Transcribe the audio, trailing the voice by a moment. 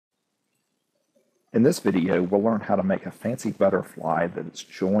In this video, we'll learn how to make a fancy butterfly that is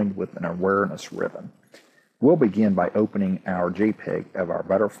joined with an awareness ribbon. We'll begin by opening our JPEG of our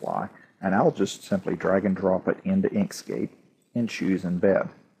butterfly, and I'll just simply drag and drop it into Inkscape and choose Embed.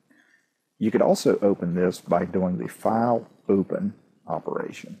 You could also open this by doing the File Open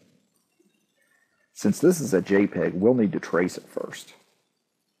operation. Since this is a JPEG, we'll need to trace it first.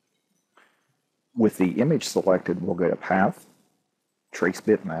 With the image selected, we'll go to Path, Trace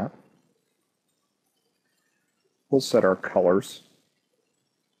Bitmap. We'll set our colors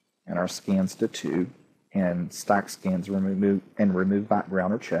and our scans to 2, and stack scans remove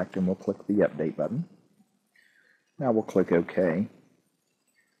background are checked, and we'll click the Update button. Now we'll click OK,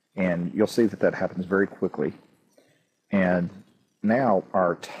 and you'll see that that happens very quickly. And now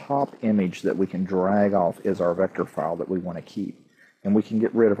our top image that we can drag off is our vector file that we want to keep, and we can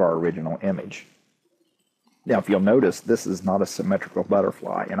get rid of our original image. Now, if you'll notice, this is not a symmetrical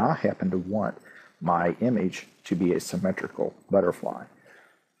butterfly, and I happen to want my image to be a symmetrical butterfly.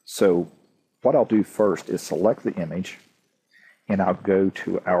 So what I'll do first is select the image, and I'll go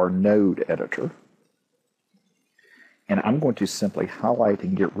to our node editor, and I'm going to simply highlight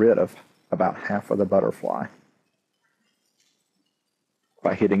and get rid of about half of the butterfly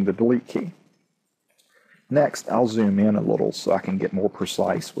by hitting the delete key. Next, I'll zoom in a little so I can get more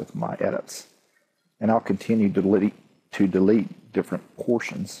precise with my edits, and I'll continue to delete different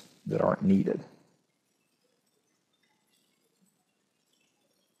portions that aren't needed.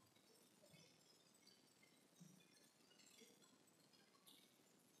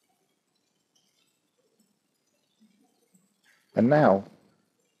 And now,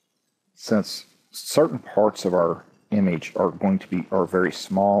 since certain parts of our image are very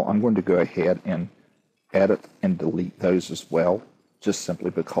small, I'm going to go ahead and edit and delete those as well, just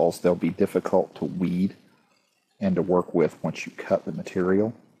simply because they'll be difficult to weed and to work with once you cut the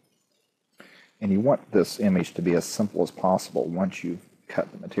material. And you want this image to be as simple as possible once you've cut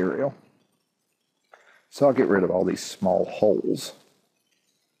the material. So I'll get rid of all these small holes.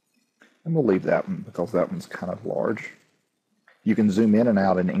 And we'll leave that one because that one's kind of large. You can zoom in and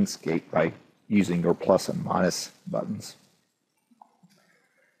out in Inkscape by using your plus and minus buttons.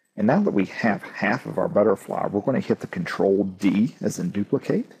 And now that we have half of our butterfly, we're going to hit the Control D as in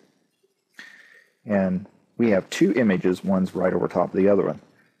duplicate. And we have two images, one's right over top of the other one.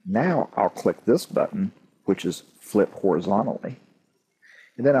 Now I'll click this button, which is flip horizontally.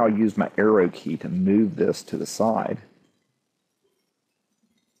 And then I'll use my arrow key to move this to the side.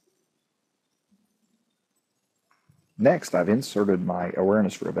 Next, I've inserted my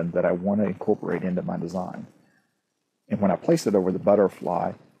awareness ribbon that I want to incorporate into my design. And when I place it over the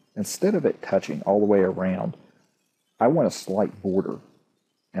butterfly, instead of it touching all the way around, I want a slight border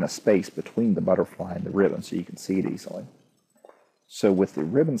and a space between the butterfly and the ribbon so you can see it easily. So with the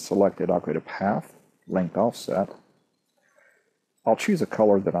ribbon selected, I'll go to Path, Length Offset. I'll choose a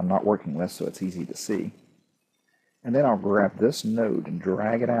color that I'm not working with so it's easy to see. And then I'll grab this node and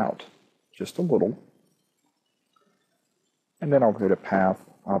drag it out just a little. And then I'll go to Path,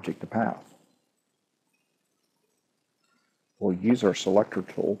 Object to Path. We'll use our selector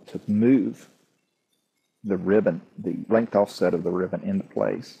tool to move the ribbon, the length offset of the ribbon into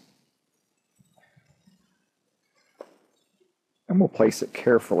place. And we'll place it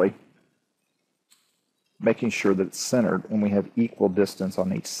carefully, making sure that it's centered and we have equal distance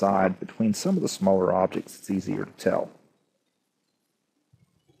on each side. Between some of the smaller objects, it's easier to tell.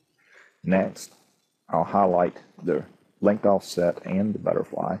 Next, I'll highlight the length offset and the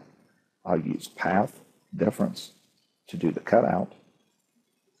butterfly. I'll use Path, Difference to do the cutout.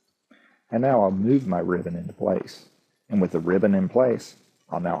 And now I'll move my ribbon into place. And with the ribbon in place,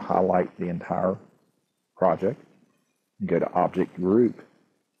 I'll now highlight the entire project and go to Object Group.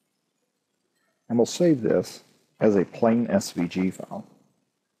 And we'll save this as a plain SVG file.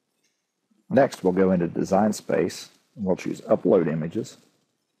 Next, we'll go into Design Space and we'll choose Upload Images,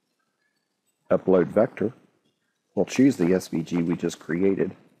 Upload Vector. We'll choose the SVG we just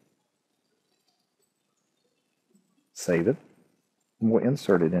created, save it, and we'll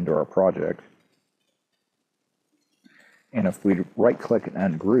insert it into our project. And if we right-click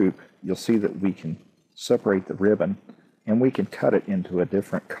and ungroup, you'll see that we can separate the ribbon and we can cut it into a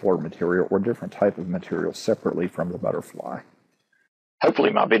different color material or different type of material separately from the butterfly.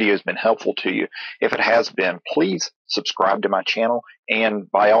 Hopefully my video has been helpful to you. If it has been, please subscribe to my channel, and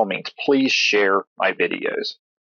by all means, please share my videos.